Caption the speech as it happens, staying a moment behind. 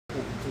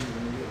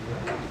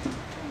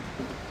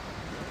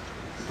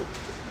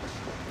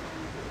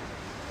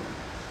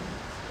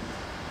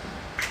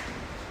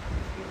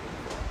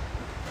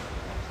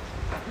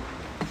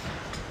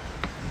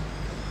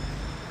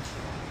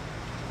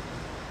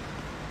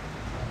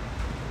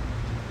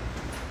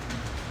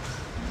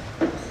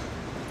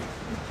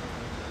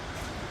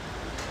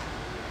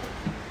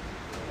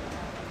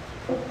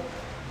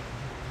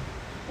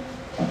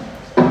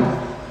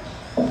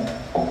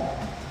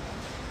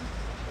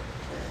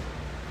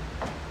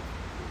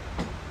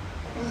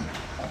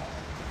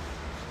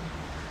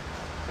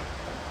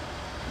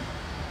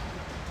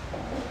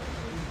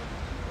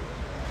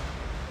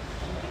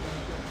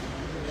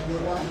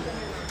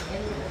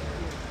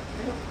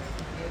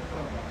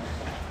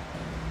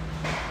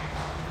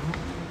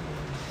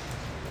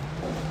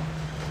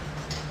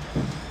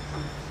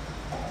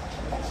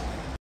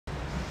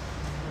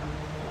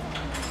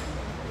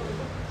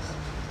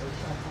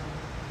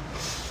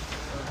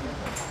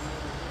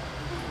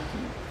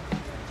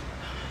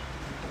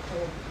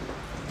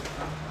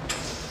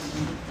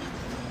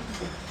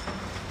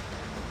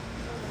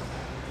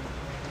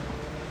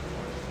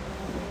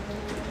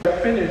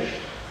Finished,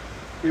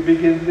 we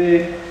begin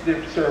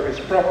the service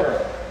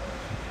proper.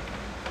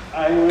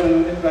 I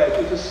will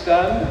invite you to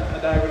stand,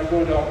 and I will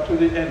go down to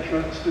the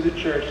entrance to the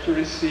church to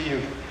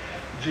receive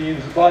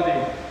Jean's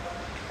body.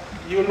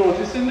 You'll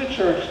notice in the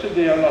church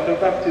today a lot of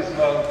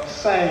baptismal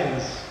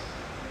signs.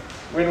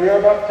 When we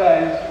are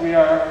baptized, we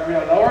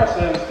allow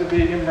ourselves to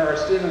be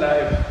immersed in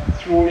life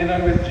through in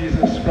and with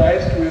Jesus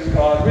Christ, who is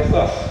God with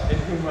us in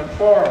human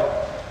form.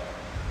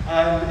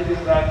 And it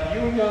is that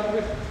union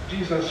with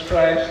Jesus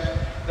Christ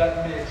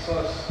that makes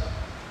us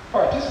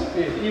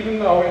participate, even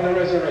now in the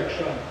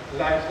resurrection,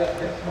 life that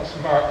death must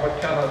mark but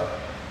cannot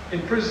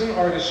imprison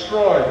or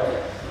destroy.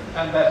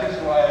 And that is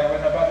why when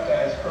a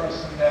baptized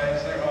person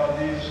dies, there are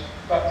these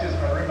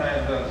baptismal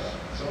reminders.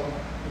 So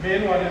the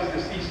main one is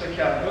this Easter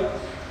candle,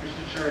 which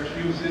the church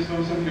uses.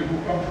 Those of you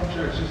who come from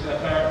churches that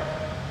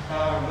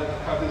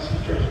have this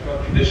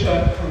liturgical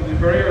tradition from the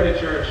very early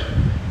church,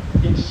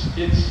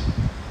 it's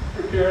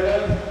prepared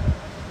and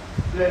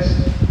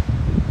blessed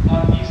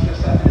on Easter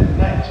Saturday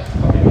night,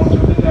 coming out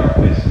of the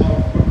darkness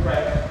of Good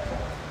Friday.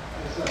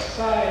 It's a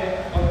sign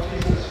of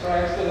Jesus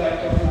Christ, the light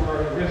of the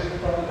world, risen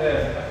from the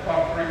dead, and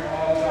conquering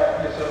all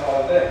darkness and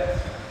all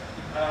death.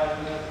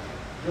 And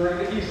during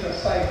the Easter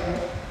cycle,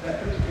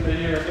 that particular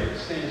year, it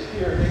stays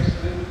here next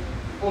to the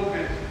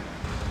pulpit.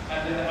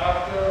 And then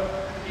after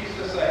the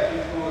Easter cycle,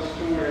 it goes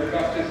to where the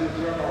baptisms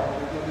are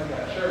normally done in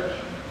that church.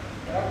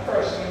 When a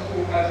person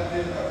who has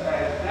been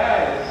baptized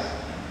dies,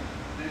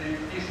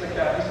 the Easter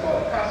candle is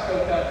called a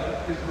Paschal candle,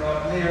 is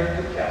brought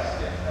near the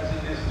casket, as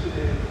it is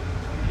today in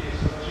the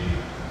case of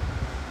Jesus.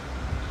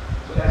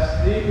 So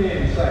that's the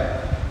main sign.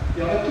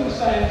 The other two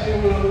signs you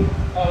will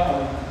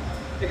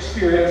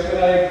experience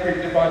when I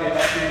bring the body at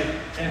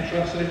the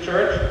entrance to the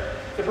church.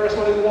 The first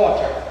one is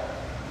water,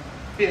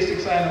 basic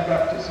sign of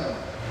baptism.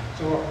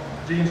 So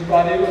Jean's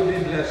body will be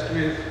blessed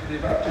with the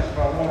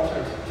baptismal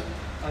water.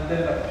 And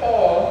then the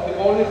pall, the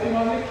only thing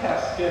on the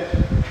casket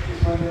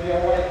is going to be a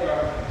white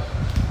garment,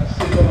 a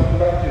symbol of the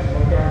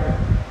baptismal garment.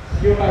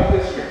 You have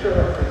the scripture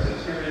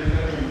references here, you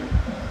can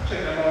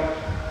check them out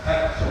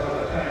at some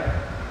other time.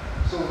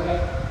 So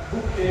that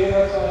bouquet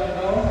that's on it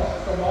now has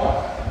to come off,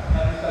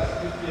 and it has to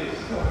be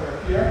placed over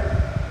here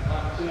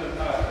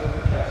until after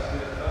the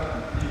casket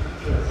leaves the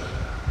church.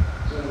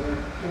 So the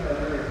funeral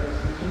directors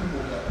will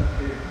remove that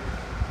bouquet.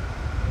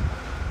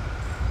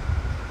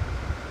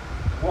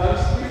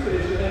 Once we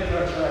finish the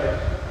entrance rite,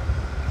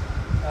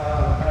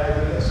 I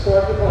will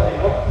escort the body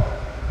up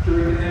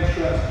during the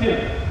entrance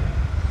hymn.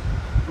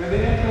 When the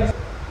entrance,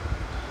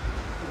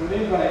 we will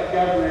invite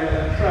Gabriel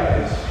and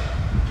Travis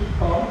to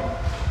come,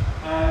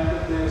 and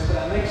they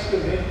stand next to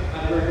me,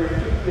 and we're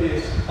going to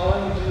place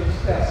on Jean's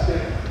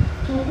casket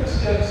two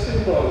Christian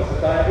symbols,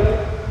 the Bible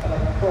and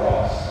a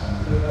cross.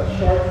 There's a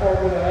short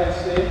formula I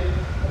say,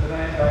 and then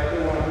I invite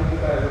the one with the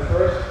Bible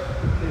first,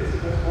 to place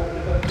it, just open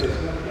it and place it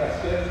in the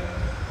casket,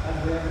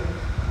 and then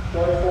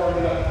short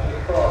formula and the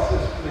cross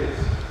is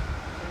placed.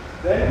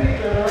 Then we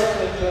turn our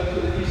attention to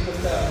the Easter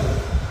candle.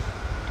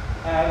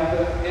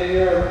 And in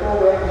your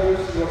program, you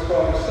use what's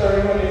called the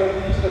ceremony of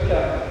the Easter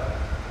candle.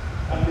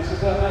 And this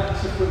is an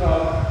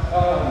antiphonal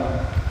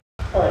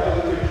part of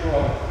the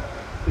ritual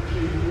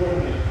between you and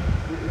me.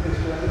 It is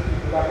when the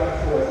people back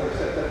and forth,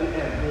 except at the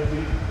end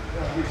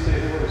when we say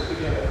the words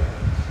together.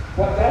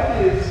 What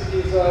that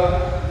is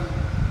a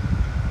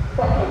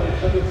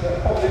proclamation, it's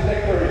a public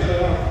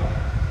declaration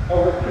of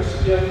our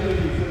Christian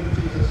belief in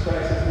Jesus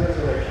Christ's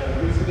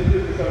resurrection. We see the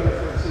biblical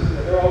references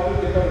there. They're all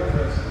biblical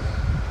references.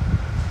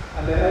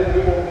 And then I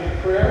do the opening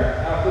prayer.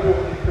 After the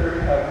opening prayer,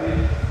 we have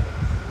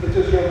the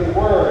liturgy of the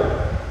Word.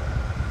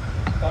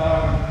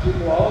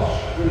 Jim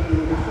Walsh will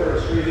do the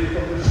first reading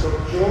from the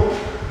book of Job.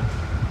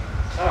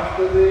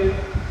 After the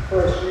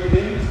first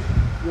reading,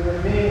 we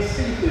remain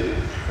seated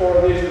for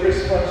the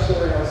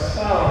responsorial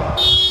psalm.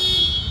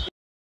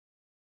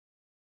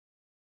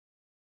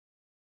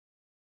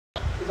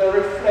 It's a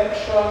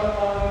reflection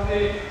on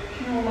the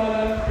human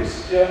and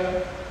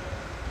Christian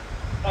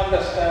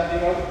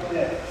understanding of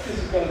death,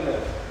 physical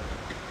death,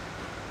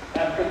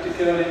 and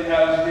particularly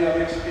as we have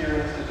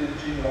experienced it in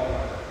Jean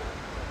Lobban.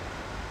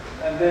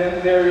 And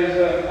then there is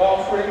an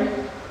offering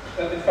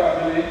that the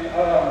family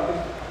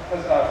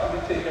has asked to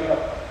be taken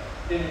up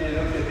in aid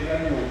of getting a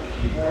new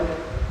keyboard.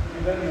 We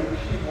need a new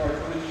keyboard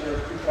for the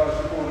church because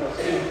the board was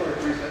in for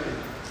it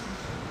recently.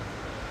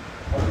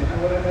 But you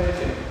know what I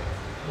mean?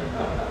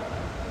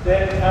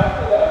 Then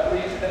after that,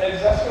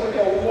 it's just going to be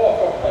a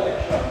walk-up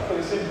collection for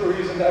the simple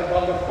reason that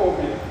under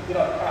COVID, you're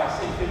not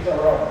passing things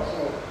around.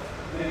 So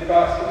the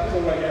basket is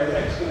over here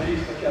next to the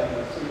Easter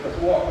candle. So you just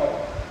walk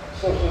up,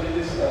 socially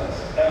distance,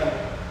 and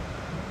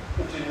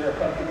put in your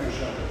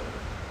contribution.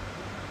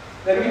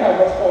 Then we have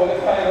what's called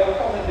the final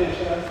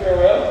commendation and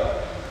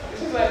farewell.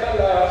 This is like a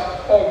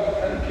last hug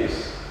and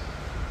kiss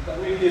that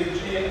we give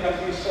Jean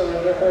as we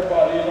surrender her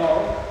body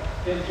now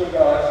into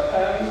God's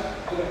hands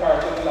to the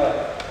heart of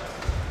life.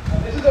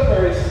 And this is a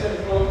very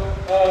simple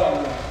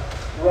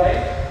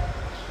rite.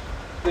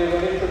 There's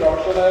an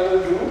introduction I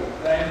will do,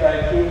 and I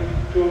invite you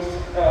to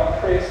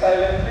pray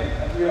silently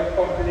as we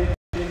accompany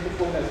into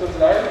fullness of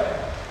life.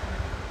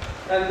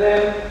 And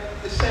then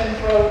the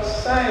central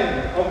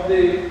sign of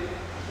the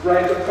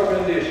rite of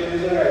commendation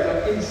is the rite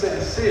of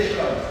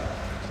incensation.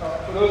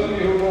 For those of you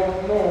who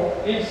don't know,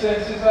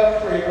 incense is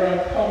a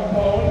fragrant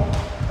compound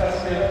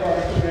that's made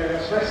according to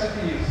various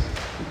recipes.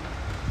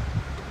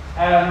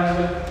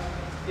 And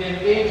in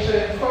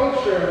ancient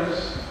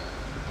cultures,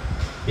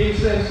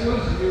 incense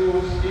was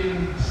used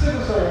in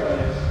civil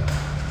ceremonies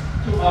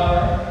to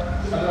honor,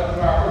 as a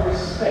mark of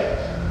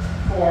respect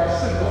for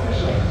civil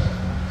officials.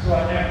 So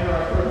an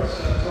emperor, for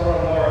instance, or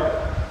a lord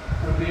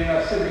would be in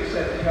a civic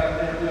setting and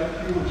there would be a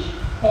huge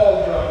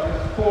cauldron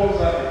with coals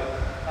on it,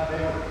 and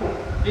they would put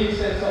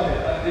incense on it,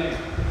 and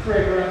the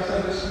fragrance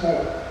and the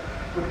smoke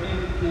would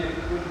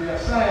be a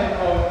sign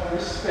of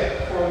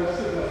respect for the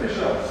civil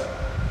officials.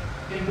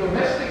 In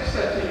domestic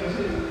settings,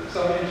 in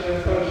some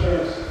ancient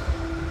cultures,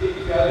 if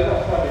you had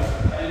enough money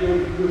and you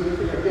would use it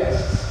for your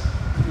guests,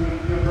 you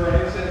burn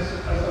incense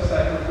as a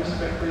sign of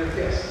respect for your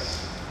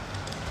guests.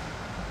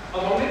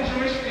 Among the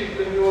Jewish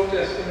people in the Old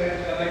Testament,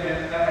 and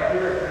again, I have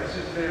the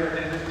references there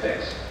in the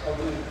text of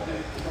the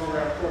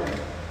program for me,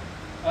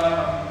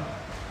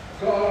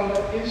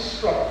 God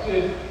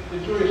instructed the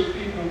Jewish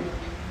people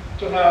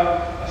to have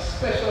a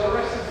special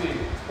recipe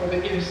for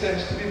the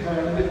incense to be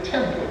burned in the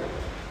temple.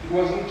 It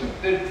wasn't,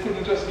 they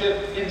couldn't just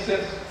get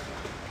incense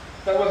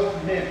that was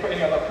made for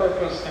any other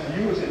purpose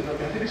and use it, but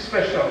it had to be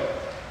special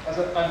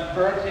and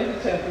burnt in the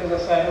temple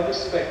as a sign of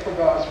respect for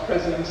God's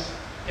presence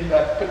in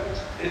that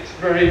it's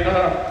very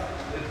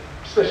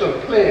special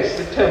place,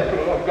 the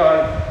temple of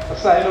God, a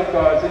sign of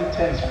God's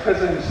intense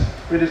presence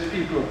with his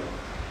people.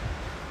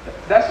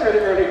 That's where the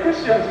early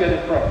Christians get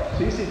it from.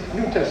 So you see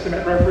New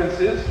Testament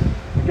references.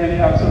 Again, you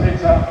have some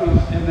examples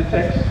in the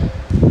text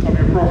of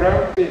your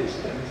program. It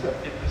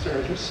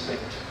deserves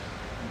respect.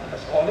 And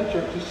that's all the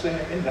church is saying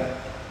in that.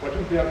 But it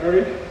will be a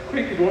very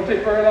quick, it won't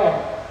take very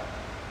long.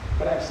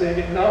 But I'm saying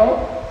it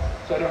now,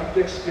 so I don't have to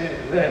explain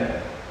it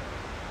then.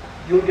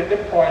 You'll get the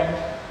point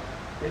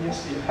when you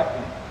see it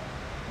happen.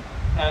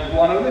 And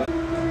one of the...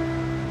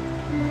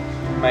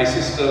 My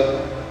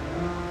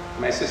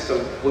sister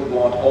would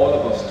want all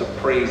of us to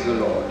praise the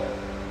Lord.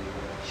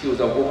 She was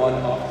a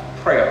woman of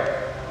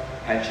prayer.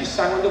 And she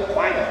sang in the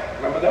choir.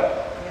 Remember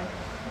that?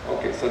 Yeah.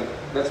 Okay, so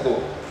let's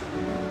go.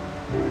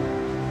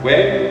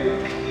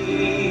 When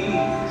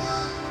peace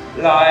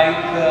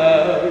like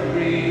a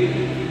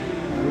river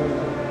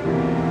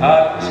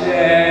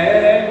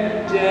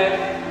attendeth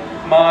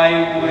my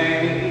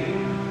way,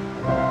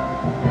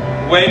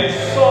 when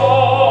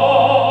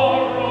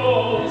sorrows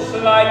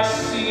like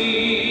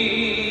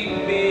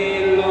sea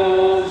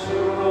billows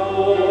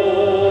roll,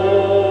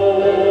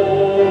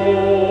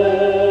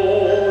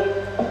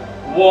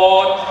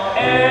 whatever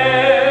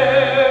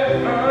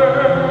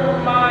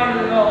my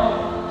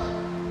lot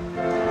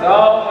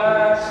thou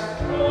hast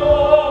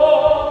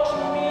taught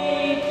me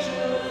to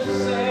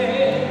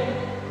say,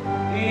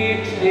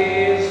 it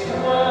is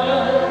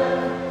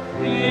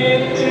well,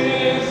 it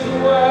is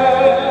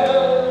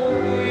well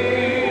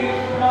with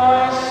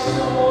my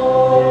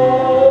soul.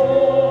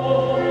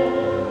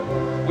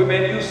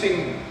 Women, you sing,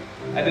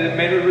 and then the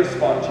men will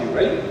respond to you,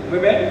 right?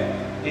 Women,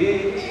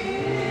 it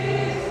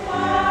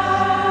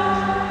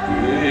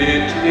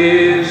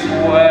is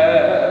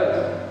well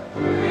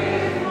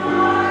with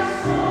my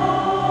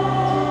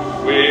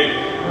soul. With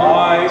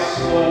my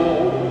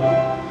soul,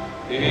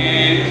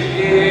 it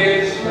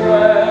is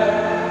well.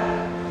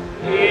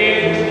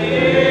 It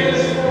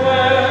is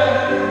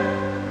well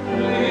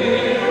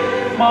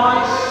with my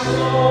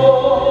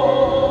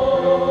soul.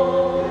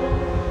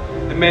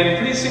 The men,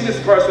 please sing this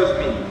verse with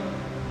me.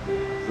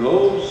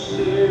 Though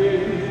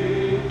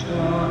Satan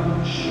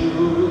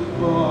should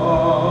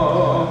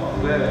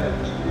buffet,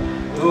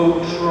 though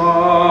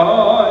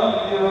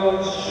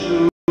trials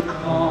should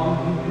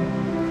come,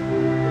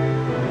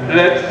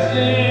 let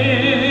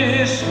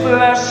this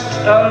blessed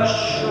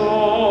assurance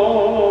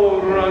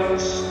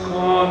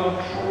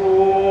control,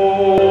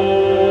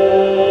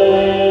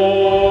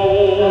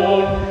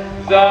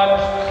 that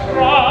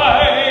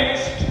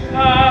Christ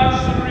has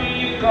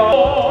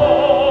regard.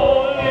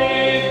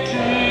 It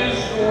is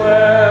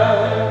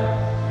well,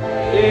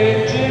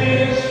 it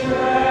is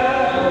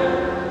well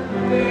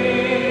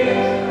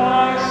with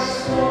my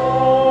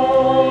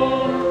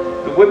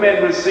soul. The women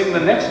will sing the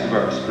next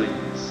verse, please.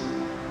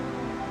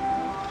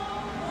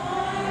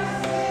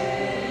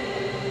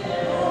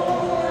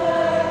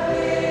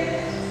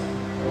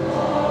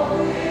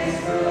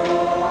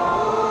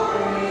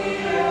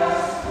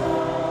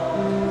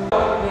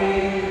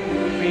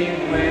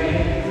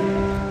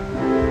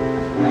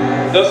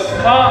 The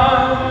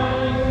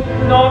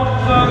sky, not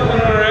the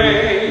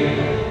gray,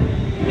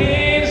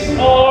 is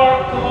our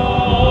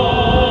goal.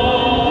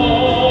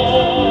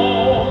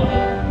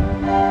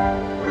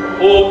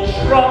 O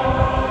trump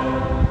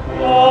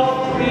of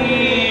the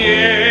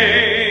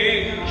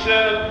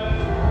angel,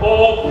 O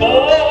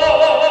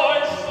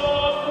voice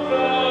of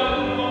the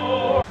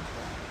Lord.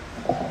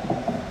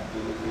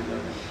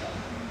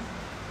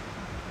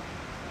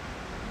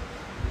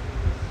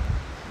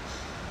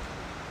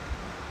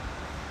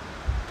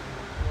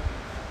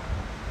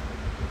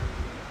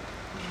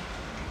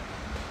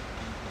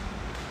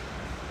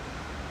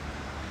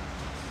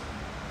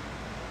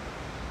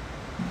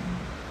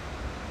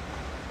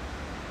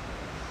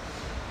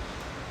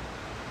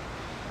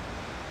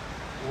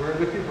 Where are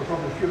the people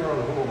from the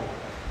funeral home?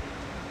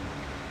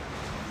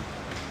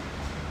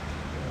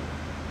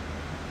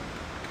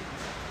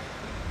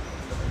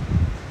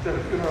 Tell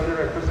the funeral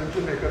directors in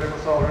Jamaica they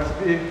must always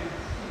be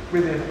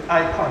within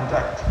eye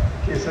contact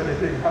in case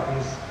anything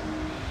happens.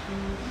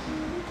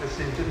 They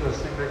seem to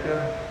just think they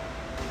can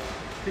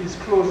please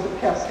close the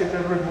casket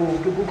and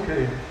remove the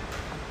bouquet.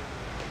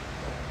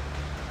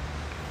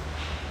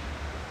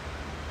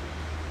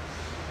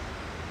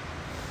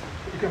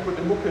 You can put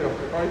the bouquet up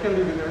here, or you can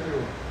leave it there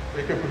too.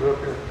 You can put it up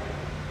here.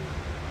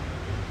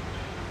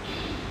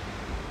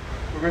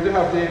 We're going to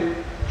have the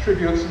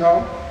tributes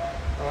now.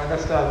 I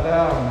understand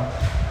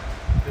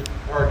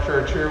our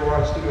church here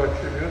wants to do a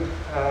tribute.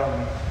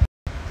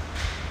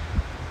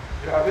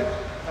 You have it?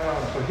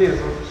 So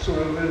Hazel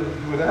soon will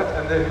do that,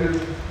 and then we'll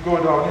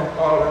go down in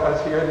order as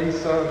here,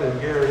 Lisa, then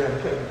Gary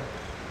and Kevin.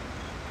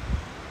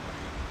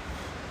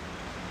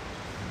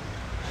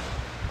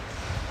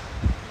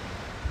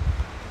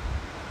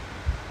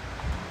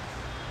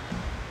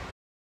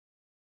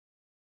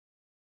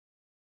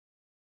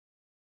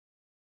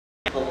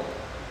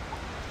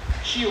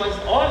 She was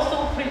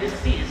also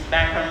predeceased by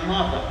her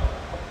mother.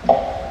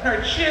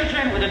 Her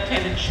children would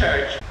attend the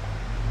church.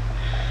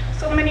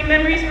 So many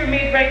memories were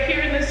made right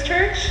here in this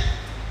church.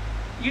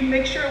 You'd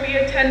make sure we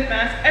attend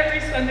Mass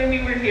every Sunday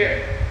we were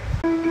here.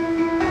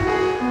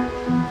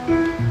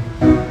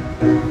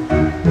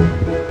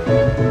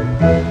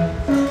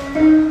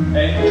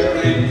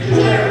 Enter into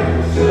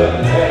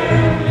Jerusalem,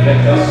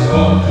 let us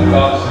go to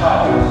God's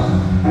house.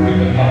 With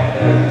the heart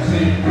and the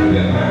sick, with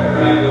the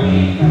myrrh and the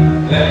wheat,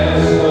 let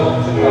us go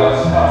to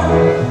God's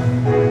house.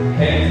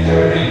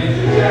 Enter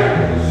into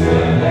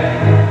Jerusalem,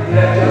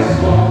 let us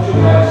go to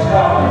God's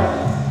house.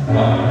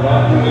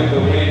 Run with the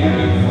wind,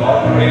 with all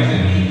praise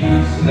and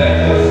ease, let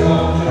us go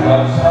to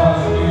God's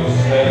house. We will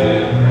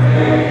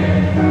celebrate,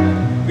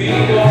 we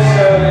will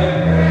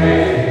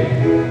celebrate,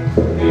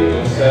 we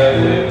will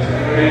celebrate.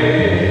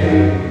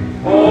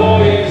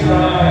 Oh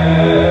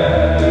Israel,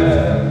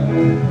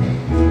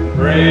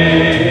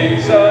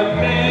 praise the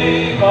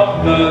name of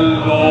the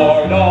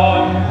Lord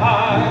on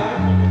high,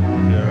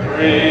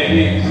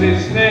 praise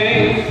his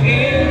name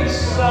in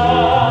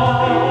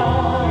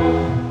song,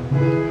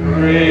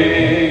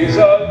 praise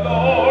the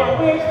Lord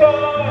with the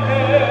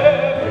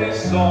heavenly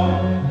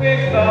song,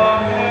 with the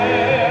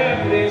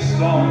heavenly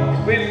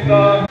song, with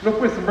the... Look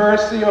with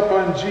mercy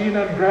upon Jean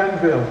and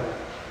Granville.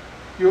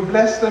 You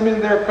bless them in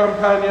their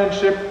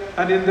companionship,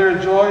 and in their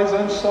joys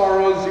and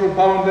sorrows you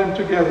bound them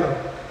together.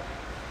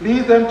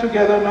 Lead them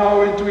together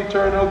now into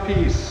eternal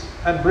peace,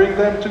 and bring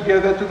them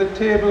together to the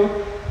table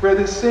where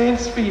the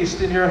saints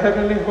feast in your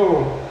heavenly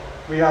home.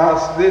 We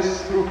ask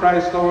this through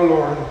Christ our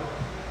Lord.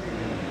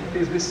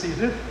 Please be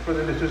seated for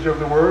the liturgy of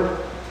the word.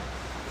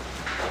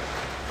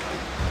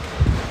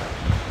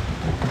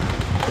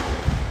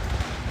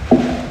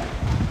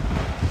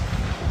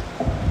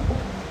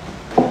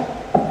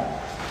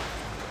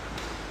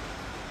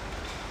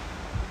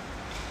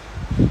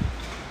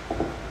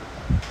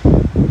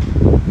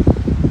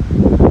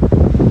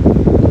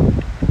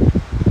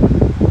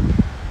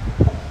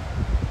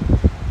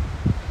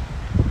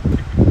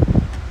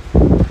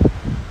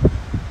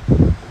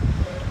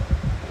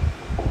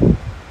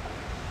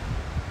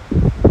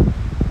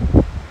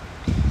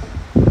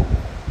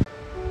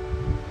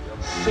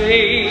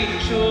 Say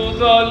to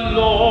the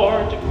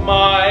Lord,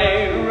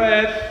 my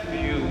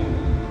refuge,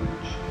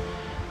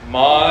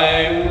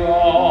 my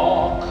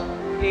rock,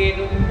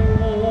 in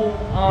whom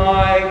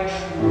I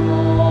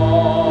trust,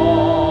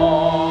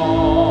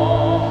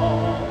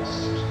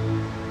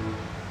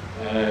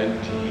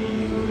 and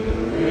he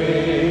will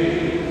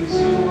raise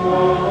you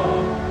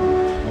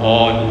up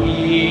on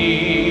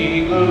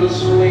eagle's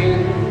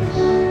wings,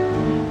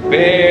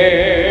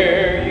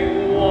 bear you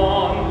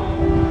on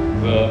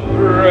the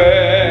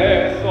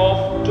breath of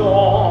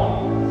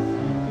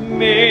dawn,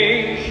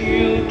 make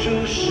you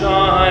to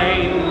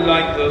shine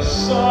like the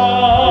sun,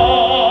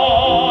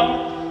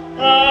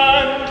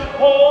 and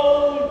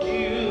hold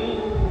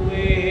you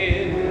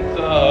in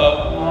the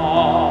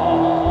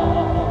palm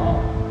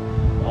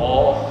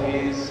of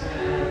his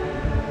hand.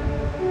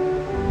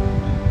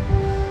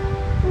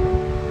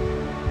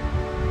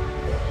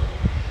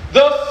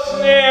 The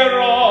snare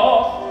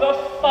of the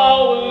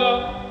fowler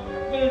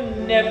will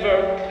never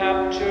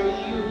capture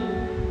you,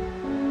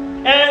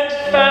 and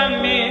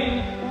famine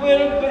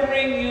will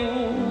bring you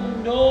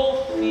no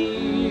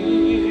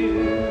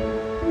fear.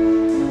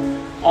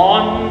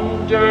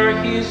 Under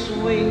his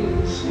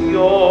wings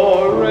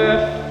your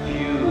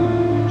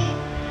refuge,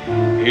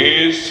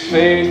 his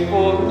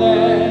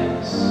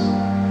faithfulness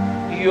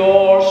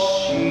your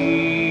shield.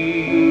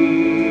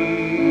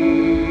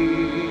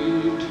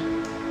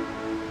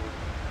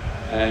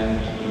 And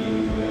he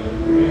will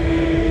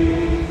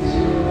raise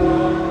you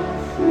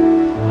up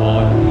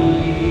on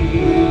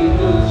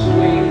eagle's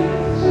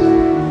wings,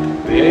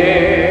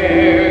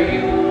 bear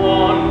you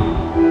on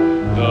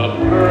the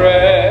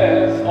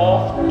breath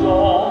of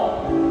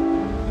dawn,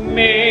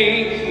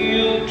 make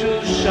you to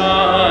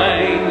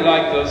shine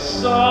like the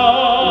sun,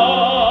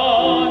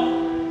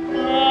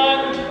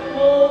 and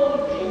hold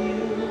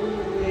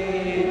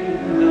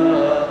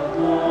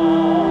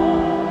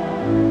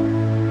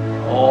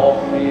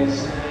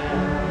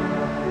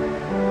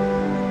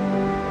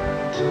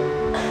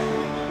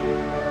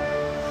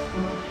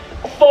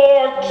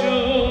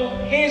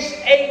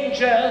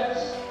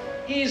angels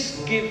he's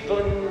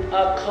given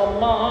a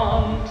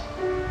command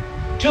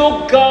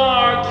to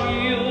guard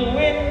you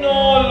in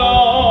all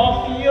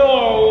of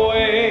your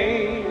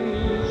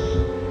ways.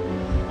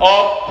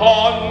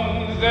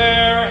 Upon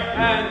their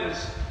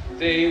hands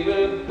they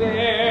will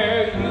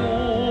bear you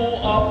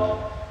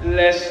up,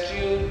 lest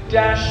you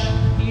dash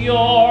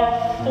your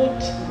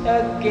foot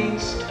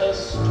against a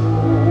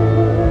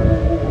stone.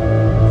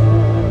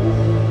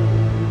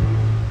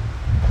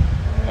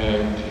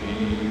 And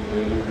he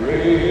will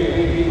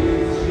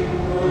raise you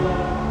up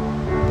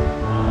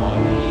on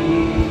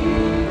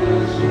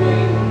eagle's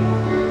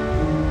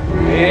wings,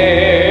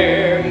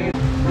 bear you.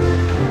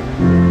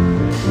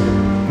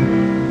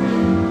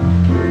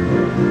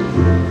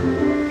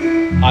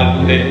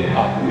 Alle,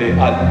 alle,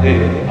 alle,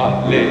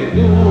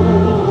 alleluia,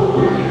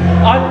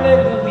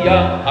 alleluia,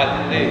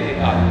 alle,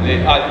 alle,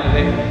 alle,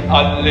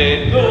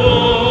 alleluia,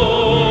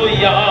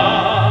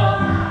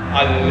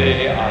 alle,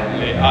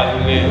 alle,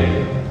 alleluia,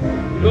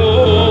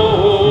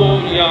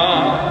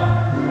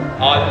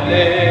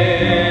 alleluia.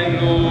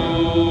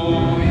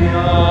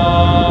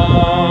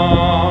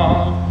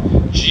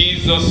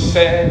 Jesus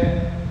said,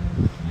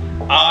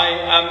 I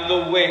am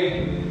the way,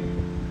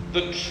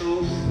 the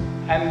truth,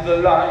 and the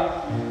life.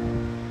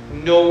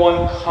 No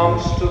one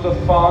comes to the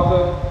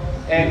Father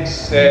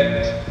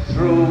except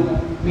through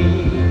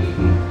me.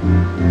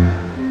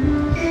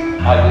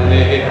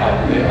 Alle,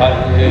 alle, alle,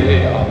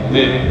 alleluia,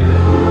 alleluia,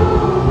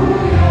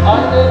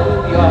 alle,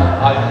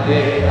 alle,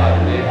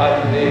 alle,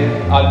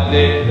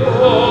 alleluia,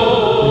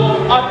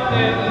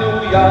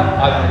 alleluia,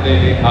 alle,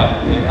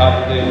 alle,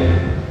 alleluia.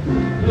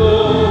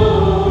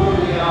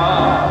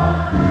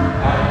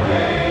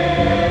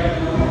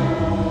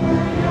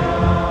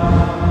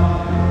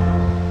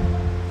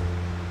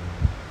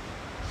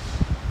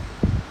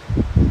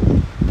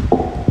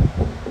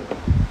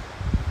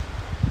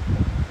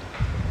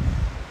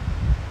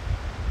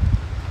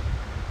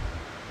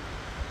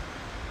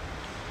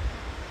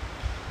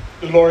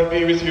 The Lord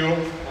be with you.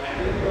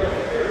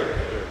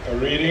 A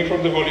reading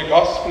from the Holy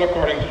Gospel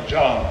according to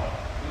John.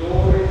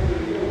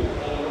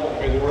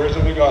 May the words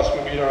of the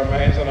Gospel be in our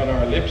minds and on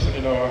our lips and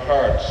in our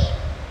hearts.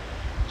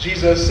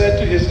 Jesus said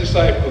to his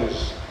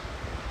disciples,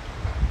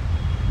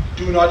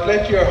 do not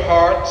let your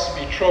hearts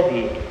be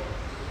troubled.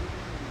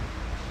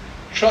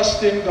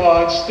 Trust in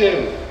God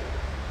still,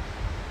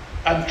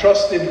 and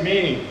trust in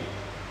me.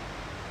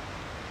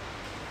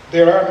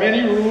 There are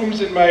many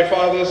rooms in my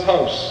Father's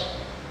house.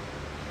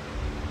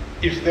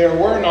 If there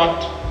were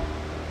not,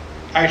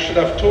 I should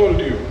have told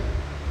you.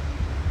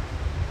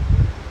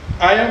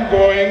 I am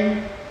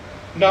going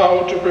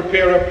now to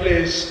prepare a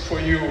place for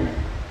you.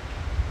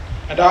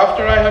 And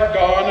after I have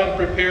gone and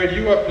prepared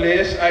you a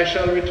place, I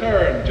shall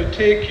return to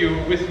take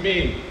you with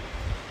me,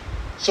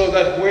 so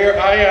that where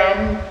I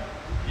am,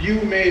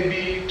 you may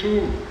be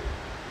too.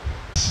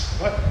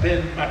 What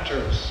then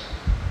matters?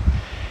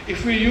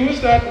 If we use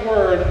that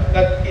word,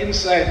 that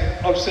insight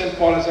of St.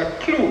 Paul as a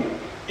clue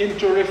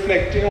into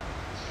reflecting,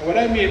 what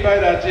I mean by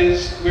that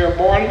is we are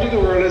born into the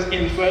world as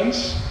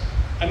infants,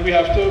 and we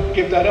have to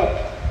give that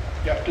up.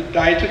 You have to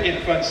die to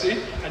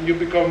infancy, and you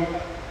become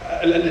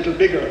a little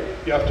bigger.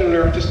 You have to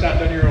learn to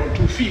stand on your own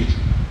 2 feet.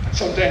 And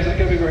sometimes it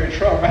can be very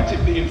traumatic.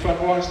 The infant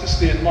wants to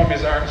stay in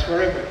mommy's arms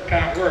forever. It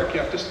can't work.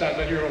 You have to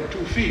stand on your own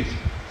 2 feet.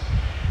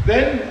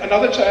 Then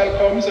another child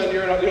comes and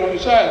you're not the only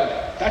child.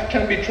 That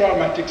can be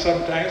traumatic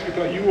sometimes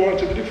because you want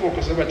to be the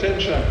focus of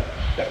attention.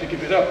 You have to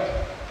give it up.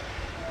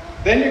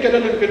 Then you get a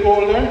little bit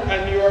older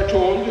and you are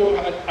told,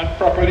 and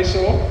properly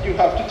so, you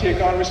have to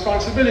take on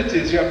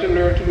responsibilities. You have to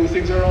learn to do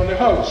things around the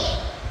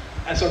house.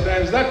 And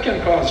sometimes that can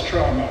cause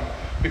trauma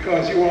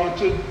because you want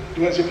to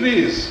do as you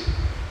please.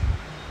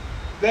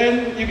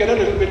 Then you get a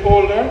little bit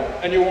older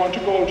and you want to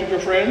go out with your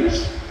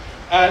friends,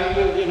 and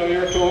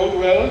you're told,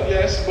 well,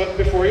 yes, but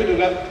before you do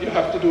that, you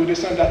have to do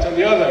this and that and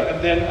the other. And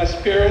then as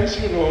parents,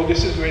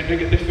 this is where you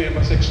get the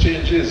famous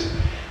exchanges.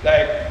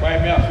 Like, why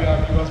me have to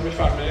have you as my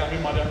family and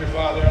my mother and my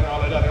father and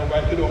all of that, and why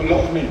they don't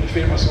love me, the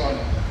famous one.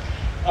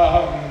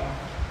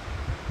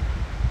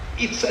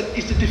 It's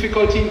a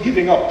difficulty in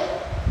giving up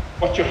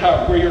what you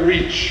have, where you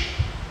reach,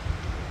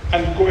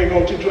 and going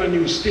out into a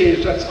new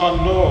stage that's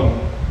unknown.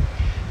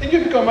 Then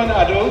you become an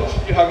adult,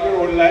 you have your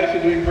own life,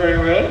 you're doing very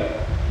well.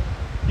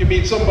 You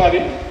meet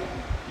somebody,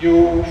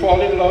 you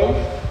fall in love,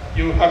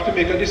 you have to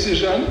make a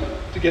decision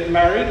to get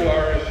married,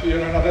 or if you're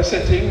in another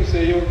setting,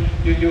 say you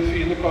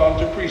feel the call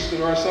to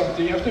priesthood or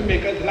something, you have to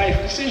make a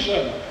life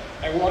decision.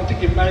 I want to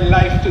give my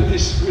life to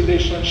this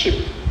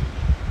relationship.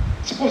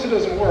 Suppose it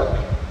doesn't work.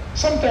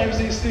 Sometimes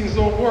these things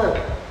don't work.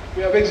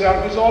 We have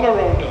examples all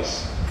around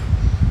us.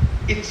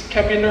 It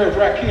can be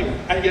nerve-wracking,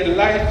 and yet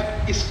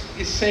life is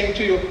saying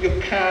to you, you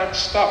can't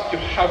stop. You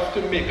have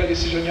to make a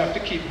decision. You have to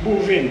keep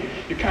moving.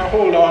 You can't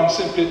hold on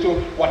simply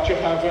to what you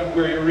have and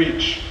where you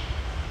reach.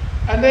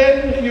 And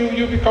then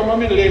you become a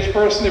middle-aged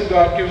person if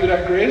God gives you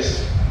that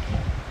grace.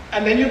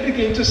 And then you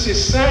begin to see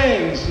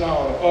signs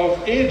now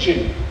of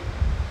aging.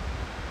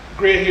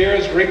 Gray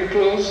hairs,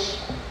 wrinkles,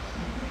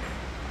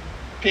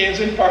 pains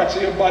in parts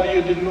of your body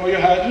you didn't know you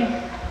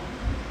had.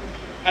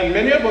 And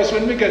many of us,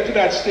 when we get to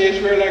that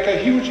stage where like a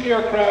huge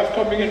aircraft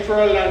coming in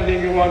for a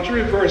landing, we want to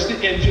reverse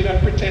the engine and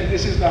pretend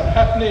this is not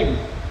happening.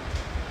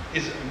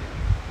 It's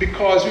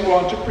because we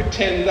want to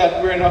pretend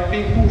that we're not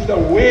being moved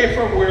away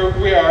from where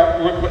we are,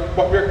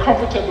 what we're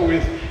comfortable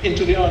with,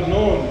 into the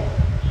unknown.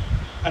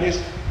 And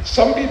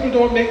some people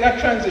don't make that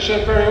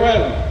transition very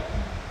well.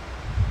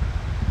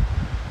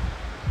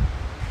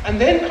 And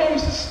then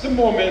comes the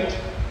moment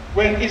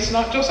when it's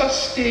not just a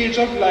stage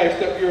of life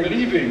that you're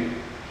leaving,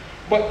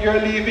 but you're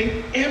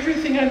leaving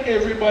everything and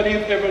everybody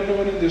you've ever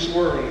known in this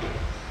world,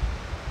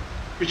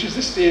 which is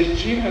the stage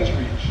Jean has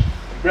reached,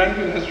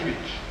 Granville has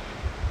reached,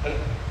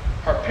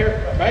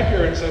 my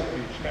parents have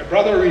reached, my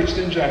brother reached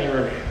in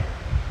January.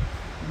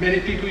 Many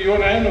people you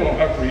and I know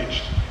have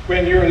reached.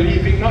 When you're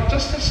leaving not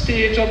just a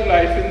stage of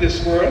life in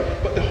this world,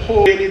 but the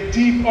whole really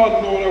deep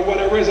unknown or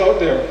whatever is out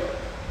there.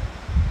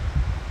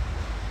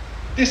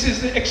 This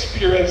is the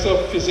experience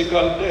of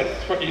physical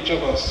death for each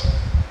of us.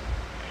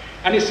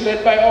 And it's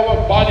led by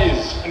our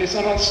bodies, and it's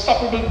an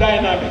unstoppable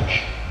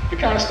dynamic. You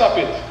can't stop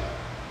it.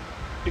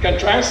 You can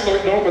try and slow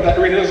it down, but that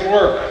really doesn't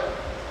work.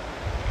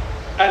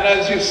 And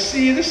as you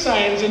see the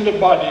signs in the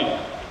body,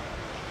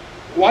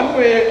 one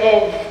way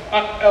of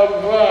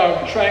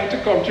trying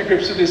to come to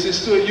grips with this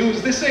is to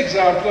use this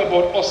example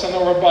about us and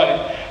our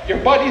body. Your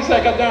body is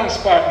like a dance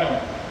partner.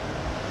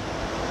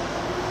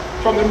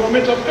 From the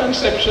moment of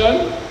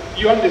conception,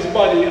 you and this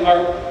body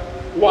are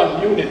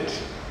one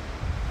unit.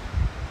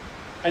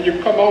 And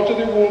you come out of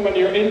the womb and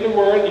you're in the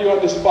world, you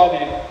and this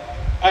body.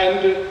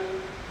 And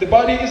the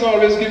body is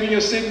always giving you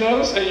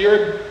signals, and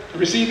you're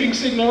receiving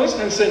signals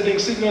and sending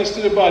signals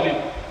to the body.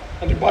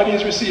 And the body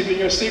is receiving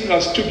your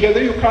signals.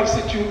 Together you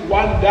constitute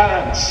one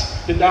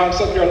dance, the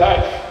dance of your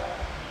life.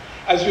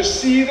 As you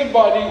see the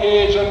body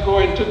age and go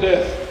into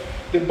death,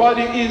 the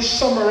body is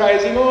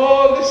summarizing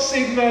all the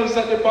signals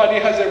that the body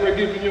has ever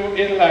given you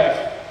in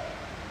life.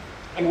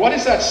 And what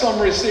is that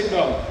summary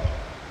signal?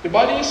 The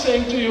body is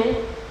saying to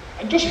you,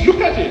 and just look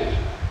at it.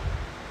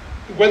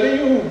 Whether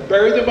you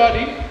bury the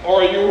body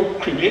or you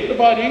cremate the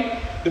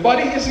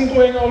body isn't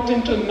going out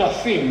into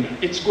nothing.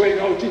 It's going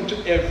out into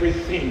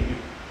everything.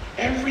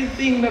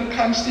 Everything that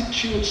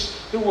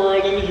constitutes the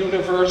world and the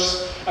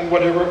universe and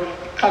whatever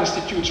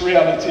constitutes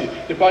reality.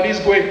 The body is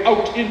going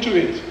out into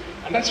it.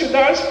 And that's your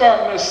dance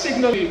partner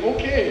signaling,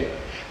 okay,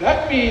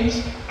 that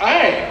means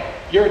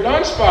your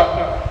dance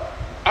partner,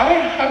 I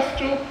have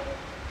to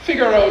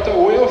figure out a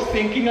way of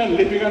thinking and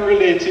living and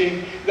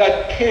relating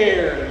that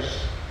cares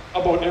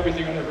about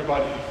everything and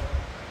everybody.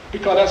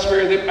 Because that's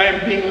where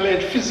I'm being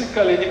led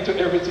physically into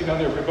everything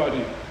and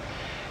everybody.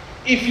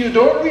 If you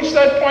don't reach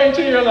that point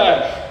in your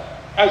life,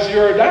 as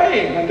you're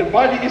dying and the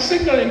body is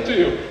signaling to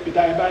you, you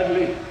die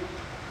badly.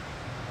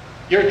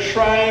 You're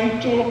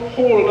trying to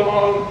hold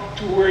on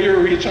to where you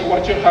reach and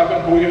what you have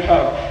and who you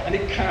have, and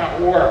it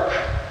can't work.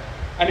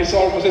 And it's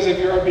almost as if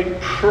you're being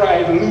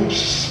pried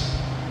loose.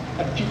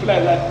 And people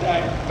like that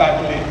die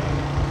badly.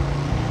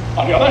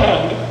 On the other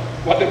hand,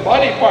 what the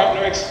body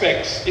partner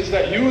expects is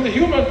that you, the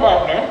human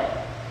partner,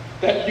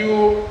 that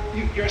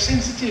you're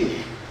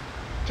sensitive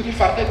to the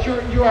fact that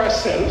you are a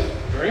self,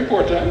 very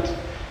important,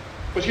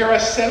 but you're a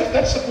self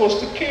that's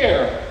supposed to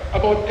care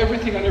about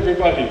everything and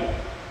everybody.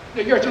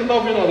 You're to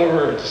love, in other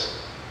words,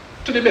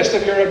 to the best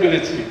of your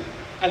ability.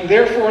 And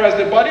therefore, as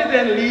the body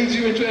then leads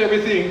you into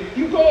everything,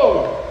 you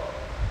go.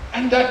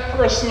 And that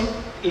person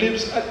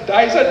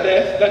dies a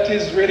death that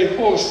is really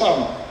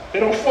wholesome. They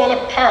don't fall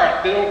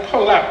apart, they don't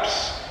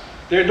collapse,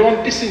 they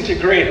don't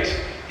disintegrate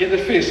in the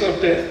face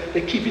of death.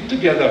 They keep it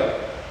together.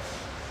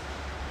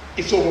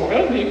 It's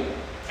overwhelming,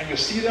 and you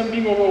see them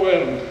being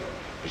overwhelmed,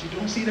 but you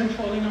don't see them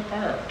falling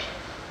apart.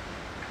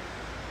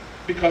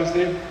 Because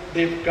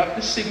they've got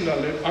the signal,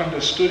 they've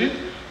understood it,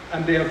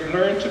 and they have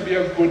learned to be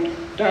a good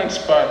dance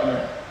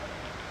partner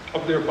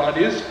of their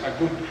bodies.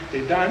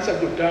 They dance a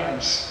good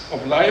dance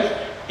of life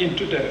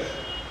into death.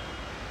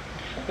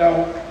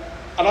 Now,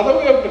 another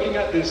way of looking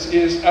at this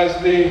is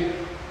as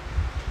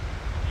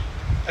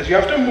you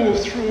have to move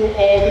through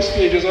all the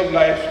stages of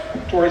life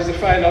towards the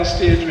final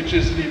stage, which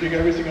is leaving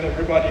everything and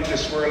everybody in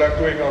this world and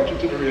going out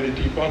into the really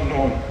deep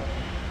unknown.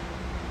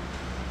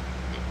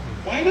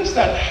 Why does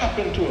that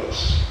happen to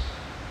us?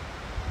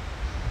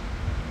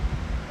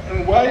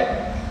 And why,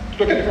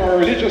 look at it from a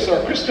religious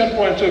or Christian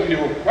point of view,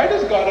 why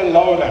does God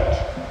allow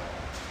that?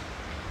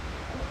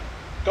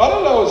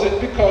 God allows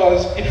it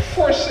because it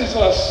forces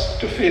us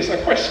to face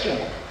a question.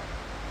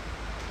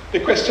 The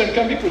question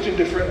can be put in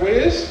different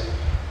ways,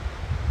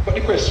 but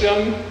the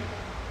question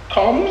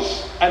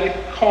comes, and it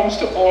comes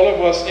to all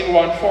of us in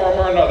one form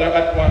or another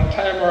at one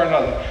time or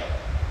another.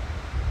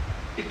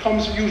 It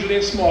comes usually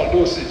in small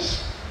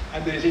doses,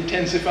 and then it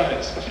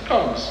intensifies, but it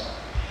comes.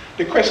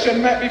 The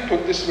question might be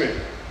put this way: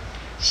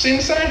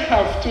 since I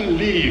have to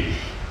leave,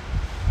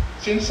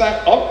 since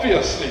I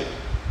obviously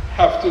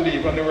have to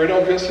leave, and the word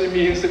obviously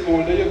means the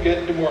older you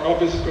get, the more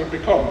obvious it's going to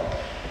become.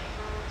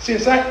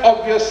 Since I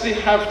obviously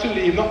have to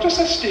leave, not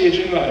just a stage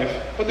in life,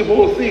 but the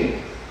whole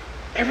thing,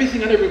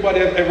 everything and everybody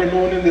I've ever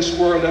known in this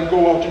world, and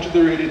go out into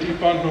the really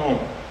deep unknown.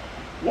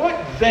 What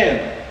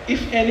then,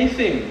 if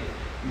anything,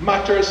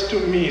 matters to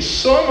me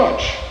so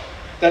much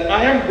that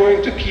I am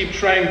going to keep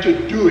trying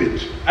to do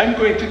it. I'm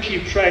going to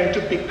keep trying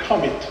to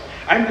become it.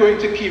 I'm going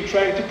to keep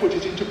trying to put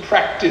it into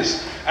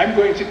practice. I'm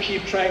going to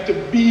keep trying to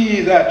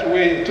be that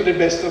way to the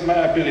best of my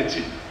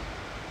ability.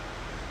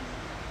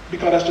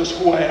 Because that's just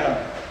who I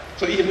am.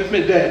 So even if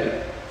I'm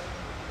dead,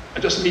 I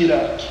just need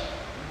that.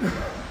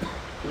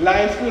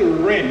 Life will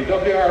wring,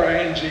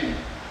 W-R-I-N-G,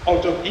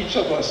 out of each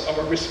of us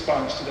our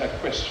response to that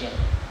question.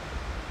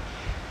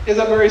 It's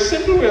a very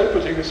simple way of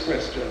putting this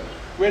question.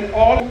 When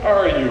all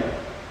are you,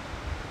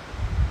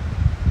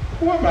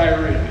 who am I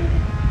really?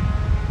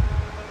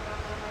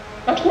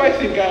 Not who I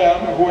think I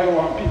am or who I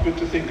want people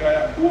to think I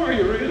am. Who are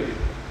you really?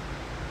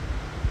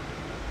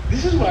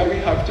 This is why we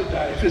have to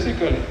die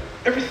physically.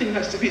 Everything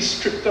has to be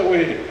stripped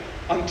away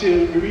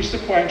until we reach the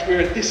point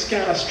where this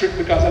can't strip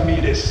because of me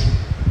this.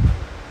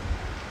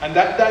 And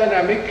that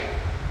dynamic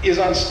is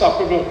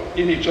unstoppable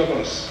in each of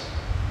us.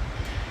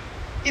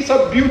 It's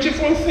a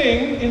beautiful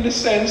thing in the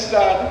sense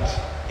that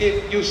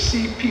you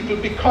see people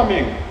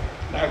becoming.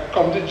 And I'll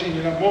come to Jean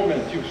in a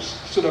moment. You've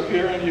stood up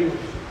here and you've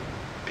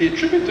paid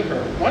tribute to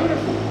her.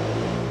 Wonderful.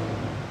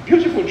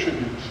 Beautiful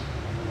tribute.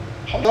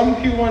 Some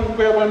human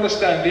way of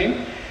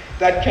understanding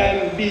that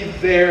can be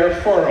there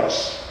for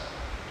us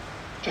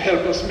to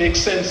help us make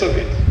sense of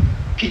it.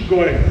 Keep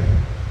going.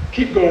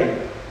 Keep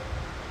going.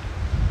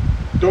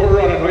 Don't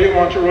run. I know you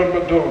want to run,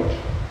 but don't.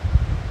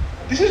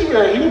 This is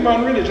where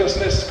human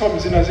religiousness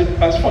comes in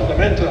as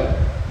fundamental.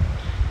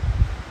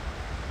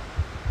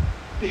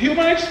 The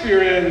human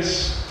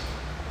experience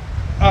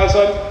as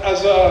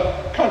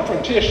a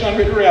confrontation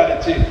with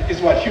reality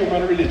is what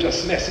human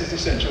religiousness is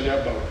essentially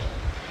about.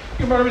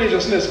 Human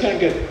religiousness can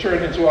get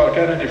turned into all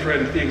kinds of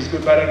different things,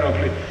 good, bad, and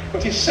ugly.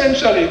 But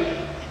essentially,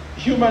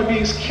 human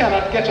beings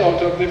cannot get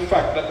out of the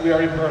fact that we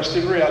are immersed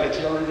in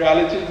reality, or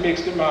reality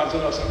makes demands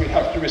on us and we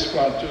have to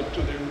respond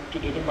to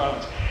the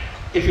demands.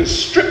 If you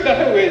strip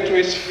that away to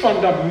its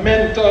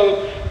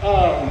fundamental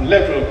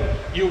level,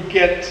 you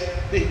get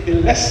the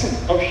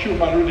lesson of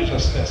human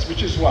religiousness,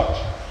 which is what?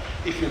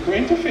 If you're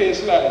going to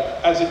face life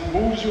as it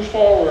moves you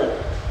forward,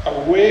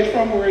 away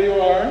from where you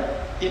are,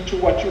 into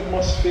what you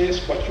must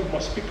face, what you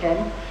must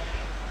become,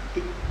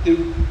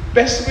 the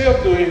best way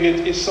of doing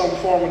it is some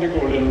form of the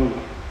golden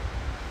rule.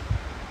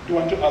 Do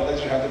unto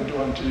others, you have them do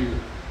unto you.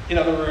 In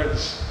other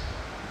words,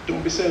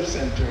 don't be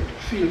self-centered.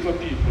 Feel for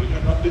people.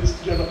 You're not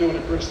the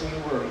only person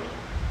in the world.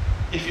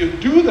 If you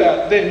do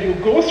that, then you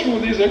go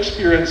through these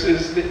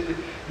experiences,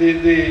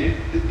 the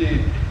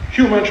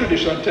human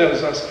tradition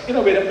tells us, in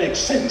a way that makes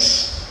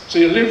sense. So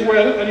you live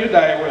well and you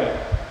die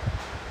well.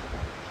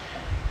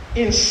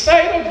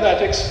 Inside of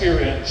that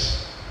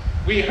experience,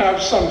 we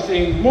have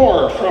something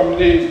more from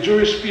the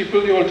Jewish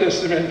people, the Old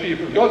Testament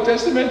people. The Old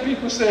Testament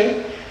people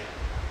say,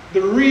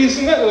 the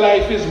reason that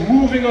life is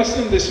moving us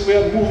in this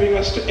way, and moving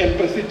us to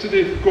empathy,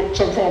 to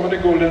some form of the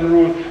golden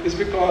rule, is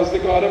because the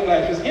God of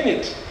life is in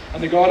it.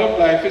 And the God of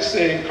life is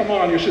saying, come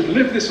on, you should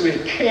live this way,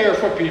 care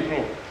for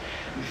people.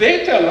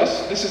 They tell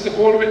us, this is the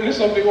whole witness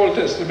of the Old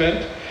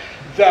Testament,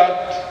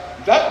 that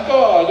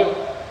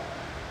God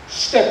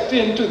stepped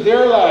into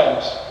their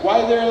lives.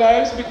 Why their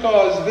lives?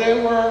 Because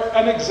they were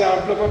an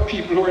example of a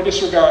people who are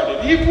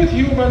disregarded. Even with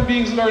human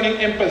beings learning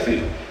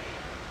empathy,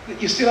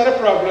 you still had a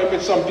problem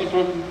with some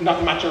people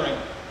not mattering.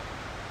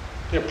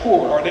 They're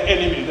poor, or the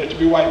enemy, they're to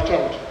be wiped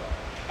out.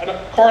 And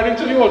according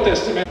to the Old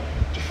Testament,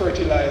 to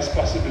fertilize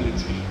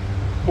possibility,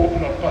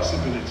 open up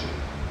possibility.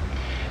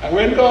 And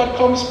when God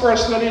comes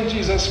personally in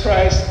Jesus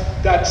Christ,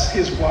 that's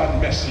his one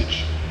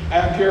message. I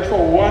am here for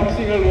one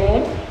thing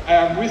alone. I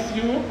am with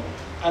you,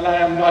 and I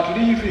am not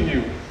leaving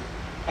you.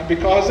 And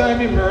because I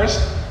am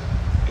immersed,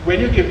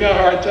 when you give me a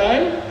hard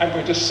time, I'm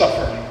going to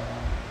suffer.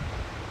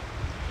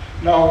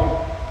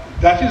 Now,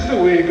 that is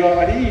the way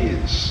God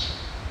is.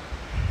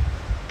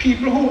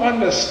 People who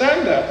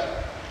understand that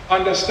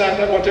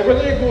whatever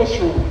they go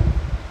through,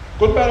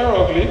 good, bad,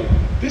 or ugly,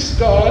 this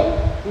God,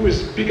 who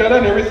is bigger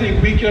than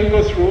everything we can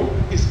go through,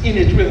 is in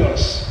it with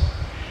us.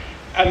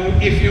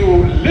 And if you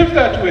live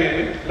that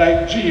way,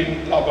 like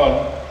Jean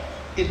Lobban,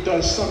 it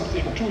does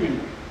something to you.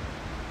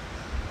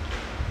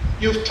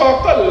 You've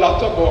talked a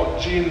lot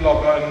about Jean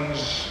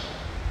Lobban's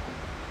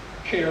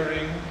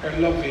caring or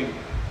loving.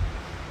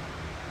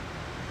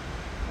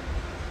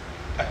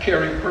 A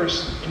caring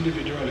person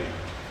individually.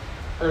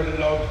 Her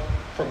love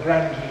for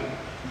Granville,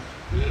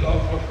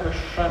 love of her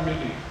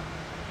family,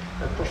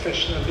 her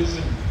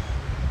professionalism,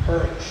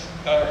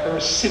 her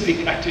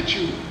civic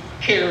attitude,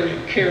 caring,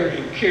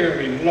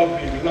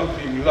 loving.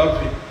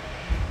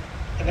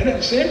 And then at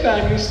the same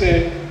time you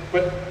say,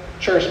 but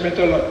church meant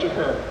a lot to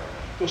her.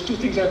 Those two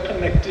things are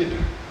connected.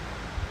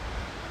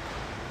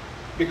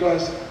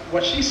 Because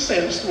what she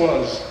sensed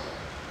was,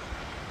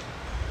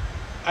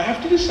 I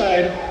have to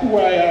decide who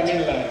I am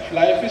in life.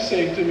 Life is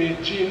saying to me,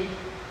 Jean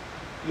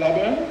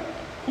Lobban,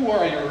 who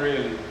are you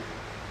really?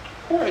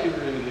 Who are you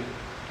really?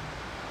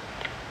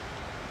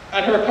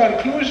 And her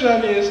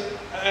conclusion is,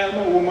 I am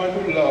a woman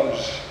who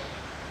loves.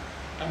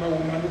 I'm a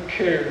woman who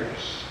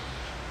cares.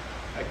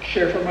 I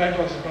care for my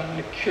husband,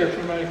 I care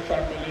for my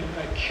family,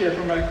 I care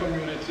for my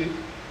community,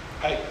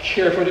 I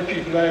care for the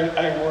people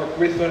I work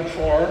with and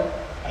for.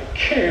 I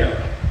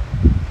care.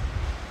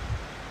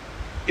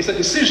 It's a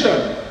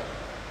decision.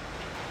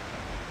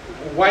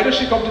 Why does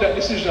she come to that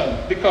decision?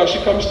 Because she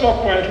comes to a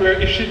point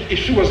where if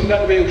she wasn't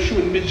that way, she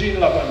wouldn't be Jean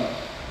Lobban.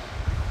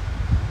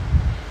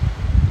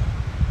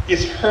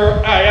 It's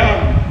her I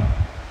am.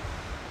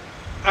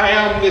 I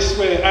am this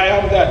way, I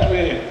am that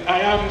way,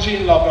 I am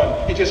Jean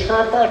Lobban. It is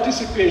her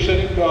participation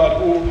in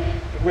God who,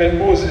 when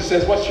Moses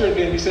says, what's your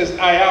name? He says,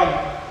 I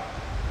am.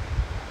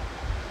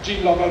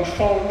 Jean Lobban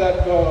found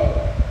that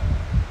God.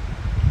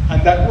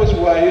 And that was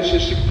why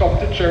she'd come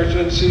to church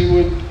and she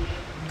would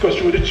go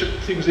through the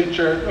things in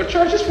church. But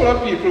church is full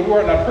of people who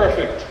are not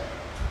perfect.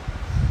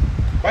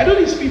 Why do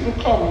these people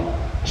come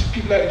to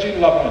people like Jean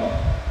Lobban?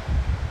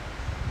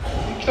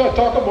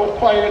 Talk about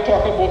choir,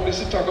 talk about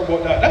this, talk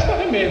about that. That's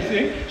not the main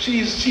thing.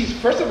 She's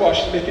first of all,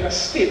 she's making a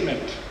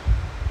statement.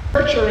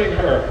 Nurturing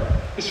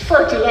her. It's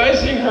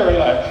fertilizing her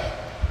life.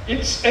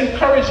 It's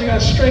encouraging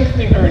and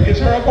strengthening her. It gives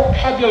her a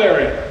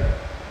vocabulary.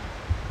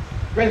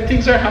 When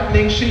things are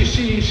happening,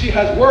 she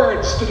has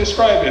words to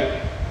describe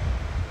it.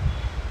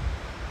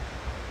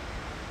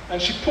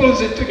 And she pulls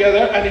it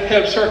together and it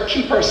helps her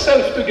keep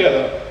herself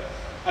together.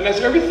 And as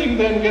everything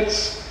then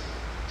gets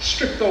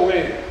stripped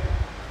away,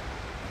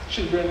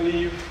 children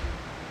leave,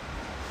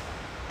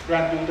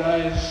 Granville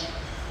dies,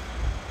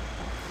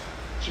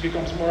 she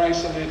becomes more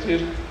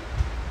isolated,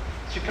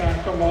 she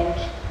can't come out,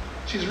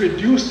 she's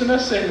reduced in a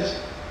sense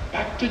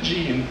back to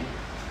Jean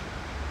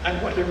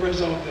and whatever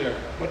is out there.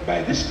 But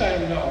by this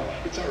time now,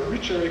 it's a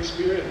richer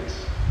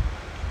experience.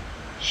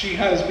 She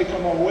has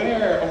become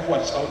aware of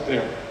what's out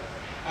there.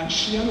 And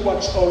she and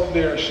what's out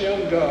there, she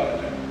and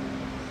God,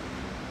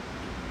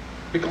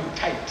 become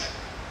tight.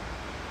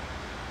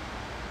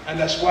 And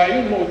that's why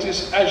you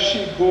notice as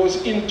she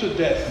goes into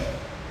death,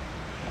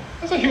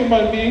 as a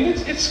human being,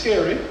 it's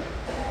scary.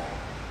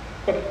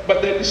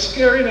 But then the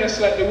scariness,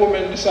 like the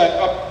woman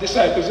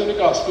disciples in the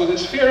gospel,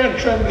 is fear and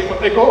trembling, but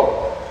they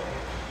go.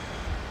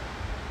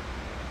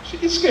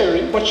 It's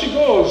scary, but she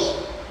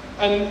goes.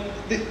 And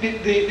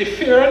the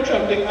fear and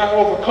trembling are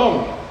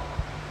overcome.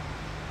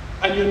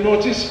 And you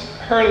notice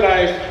her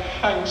life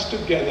hangs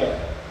together,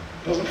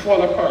 doesn't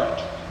fall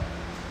apart.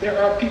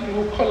 There are people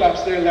who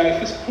collapse, their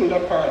life is pulled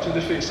apart in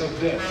the face of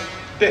death.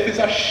 Death is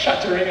a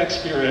shattering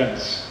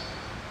experience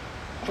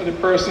for the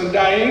person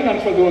dying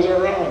and for those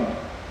around.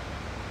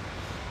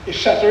 It's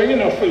shattering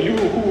enough for you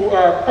who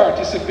are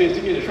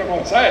participating in it from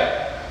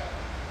outside.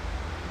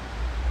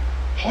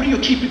 How do you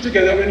keep it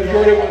together when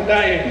you're the one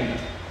dying?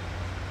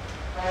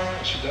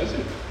 And she does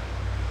it.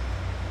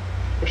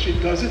 But she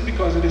does it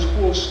because of this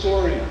whole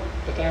story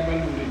that I'm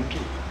alluding to.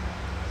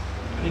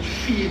 And it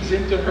feeds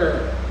into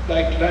her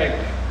like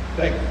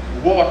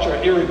water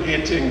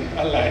irrigating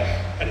a life.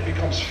 And it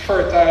becomes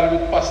fertile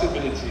with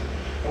possibility.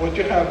 And what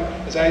you have,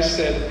 as I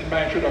said in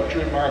my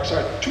introductory remarks,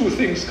 are two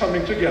things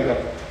coming together.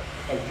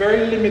 A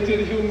very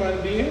limited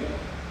human being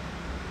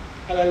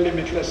and a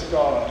limitless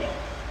God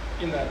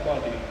in that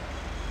body.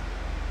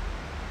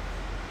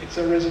 It's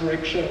a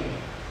resurrection.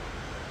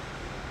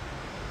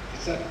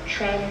 It's a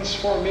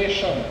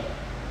transformation,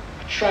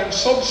 a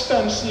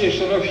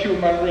transubstantiation of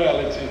human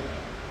reality,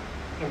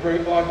 a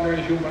very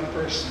ordinary human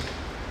person.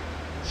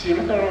 So you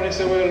look around and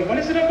say, well, what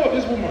is it about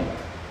this woman?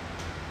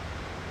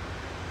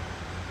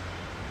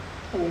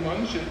 A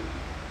woman, she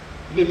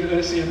lived in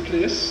the same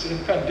place,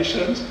 same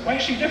conditions. Why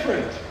is she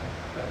different?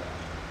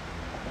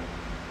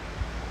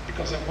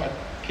 Because of what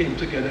came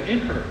together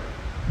in her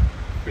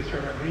with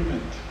her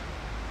agreement.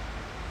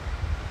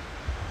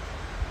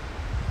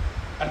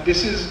 And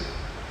this is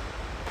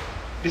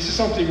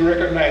something you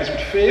recognize with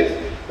faith,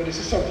 but this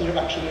is something you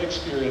actually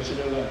experience in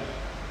your life.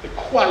 The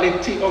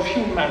quality of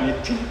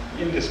humanity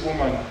in this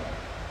woman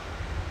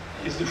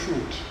is the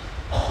fruit.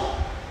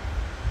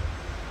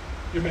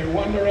 You may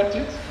wonder at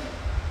it.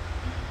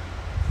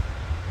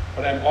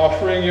 What I'm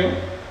offering you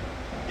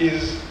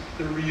is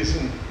the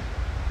reason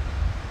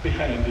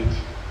behind it.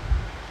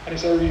 And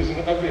it's a reason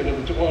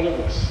available to all of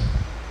us.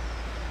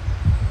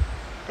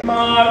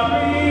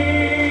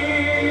 Maria,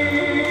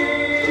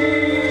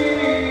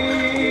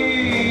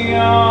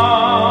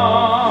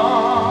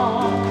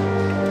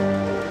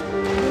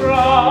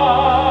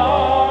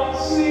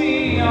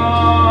 gracia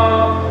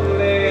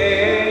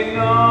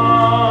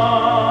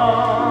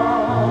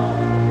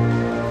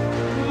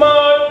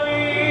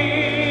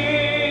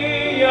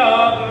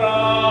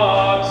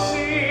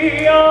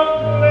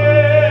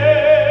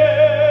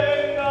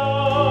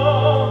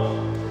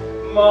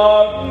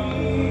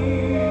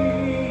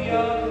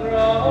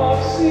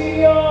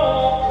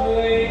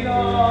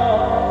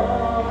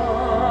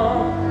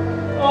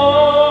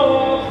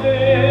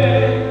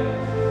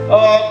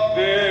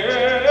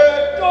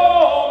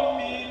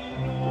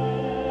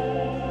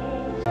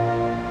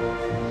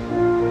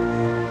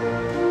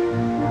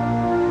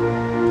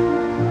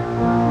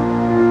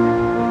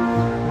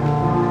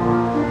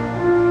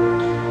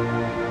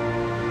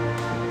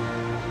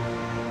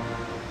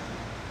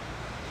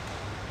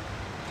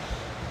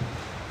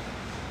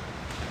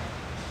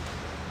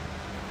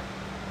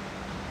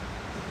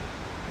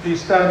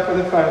Please stand for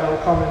the final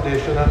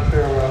commendation and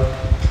farewell.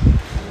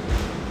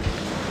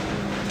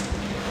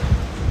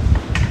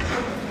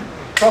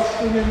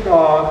 Trusting in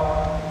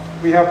God,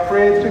 we have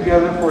prayed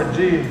together for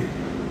Jean,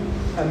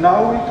 and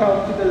now we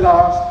come to the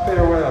last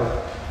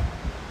farewell.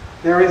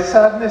 There is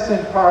sadness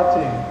in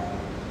parting,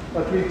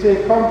 but we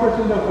take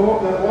comfort in the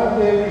hope that one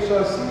day we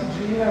shall see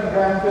Jean and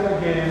Granville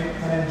again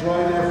and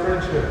enjoy their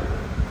friendship.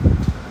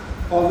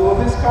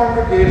 Although this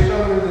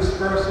congregation will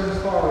disperse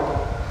in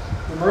sorrow,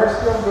 the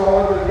mercy of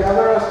God will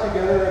gather us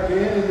together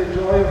again in the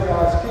joy of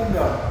God's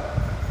kingdom.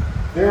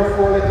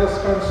 Therefore, let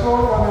us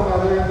console one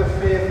another in the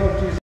faith of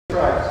Jesus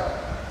Christ.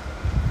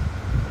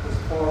 Let's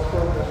pause for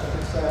a moment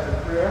in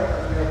silent prayer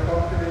as we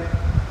accompany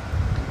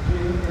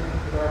Jean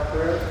in our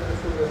prayers in the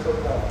fullness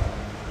of God.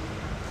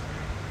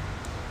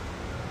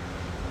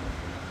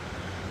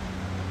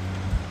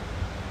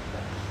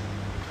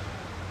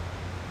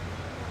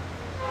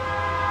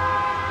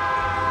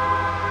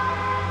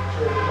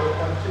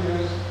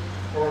 Continues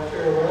for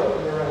farewell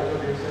in the right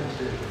of your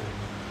sensation.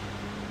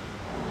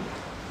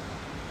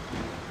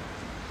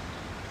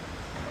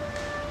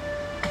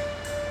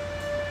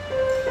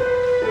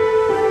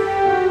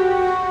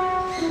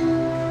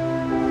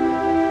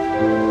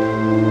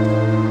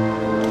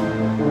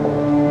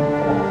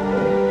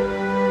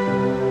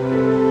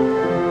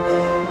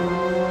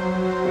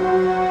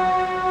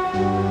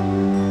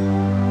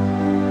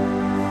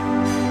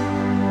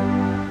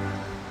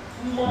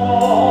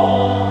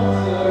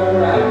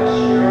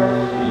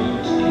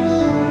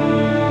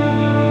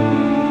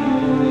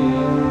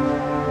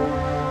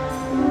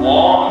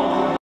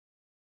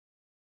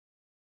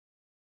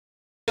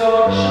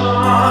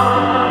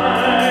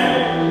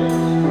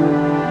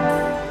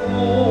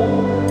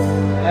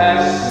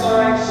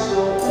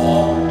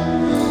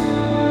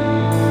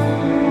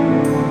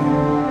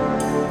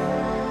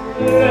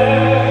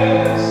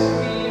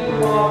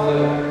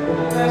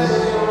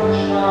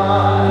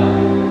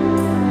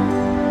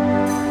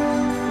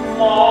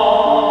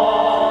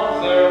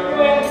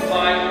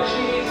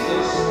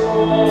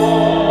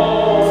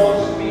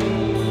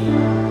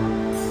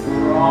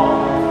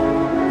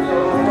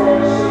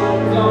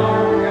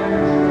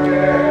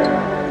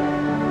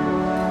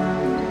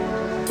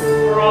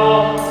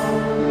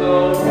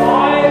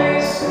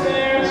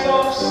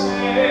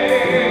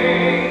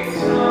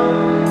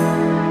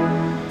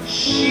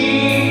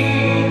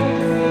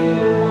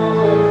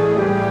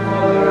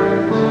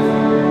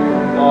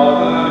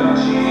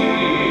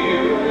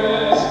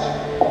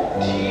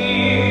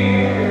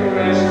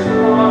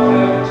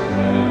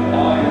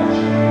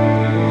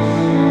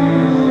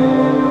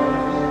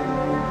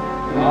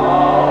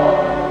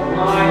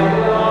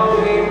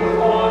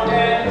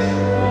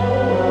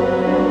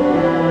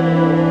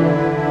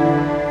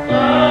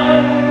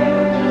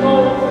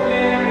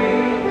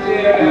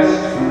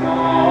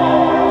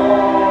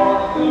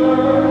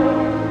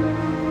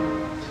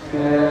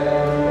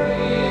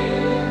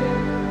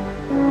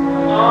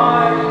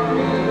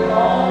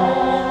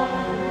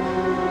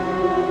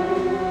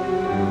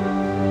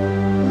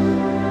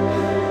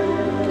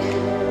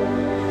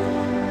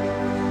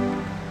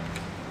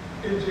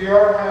 Into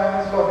your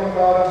hands, loving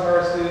God of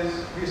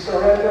mercies, we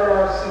surrender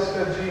our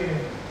sister Jean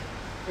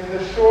in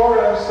the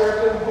sure and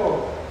certain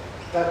hope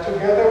that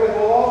together with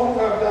all who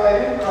have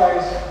died in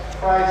Christ,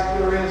 Christ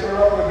will raise her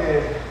up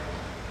again.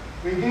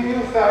 We give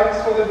you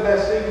thanks for the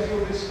blessings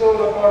you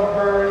bestowed upon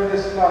her in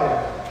this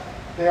life.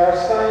 They are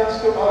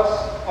signs to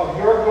us of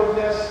your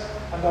goodness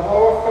and of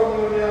our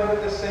communion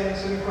with the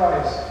saints in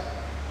Christ.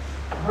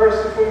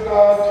 Merciful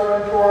God,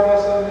 turn toward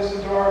us and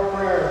listen to our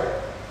prayer.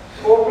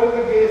 Open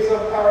the gates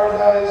of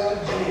paradise to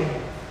Jean,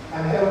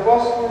 and help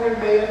us to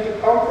remain to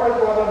comfort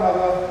one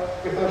another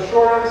with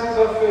assurances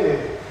of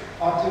faith,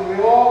 until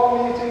we all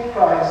meet in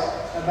Christ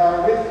and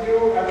are with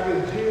you and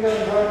with Jean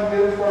and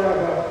Granville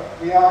forever.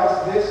 We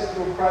ask this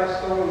through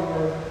Christ our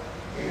Lord.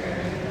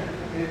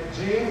 Amen.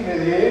 Jean, may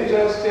the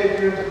angels take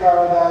you into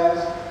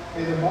paradise.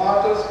 May the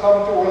martyrs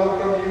come to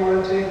welcome you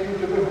and take you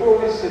to the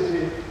holy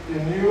city, the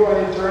new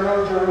and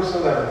eternal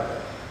Jerusalem.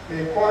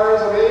 May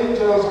choirs of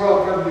angels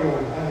welcome you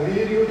and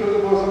lead you to the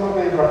bosom of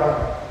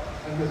Abraham.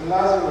 And with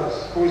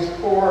Lazarus, who is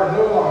poor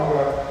no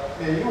longer,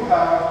 may you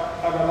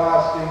have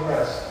everlasting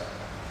rest.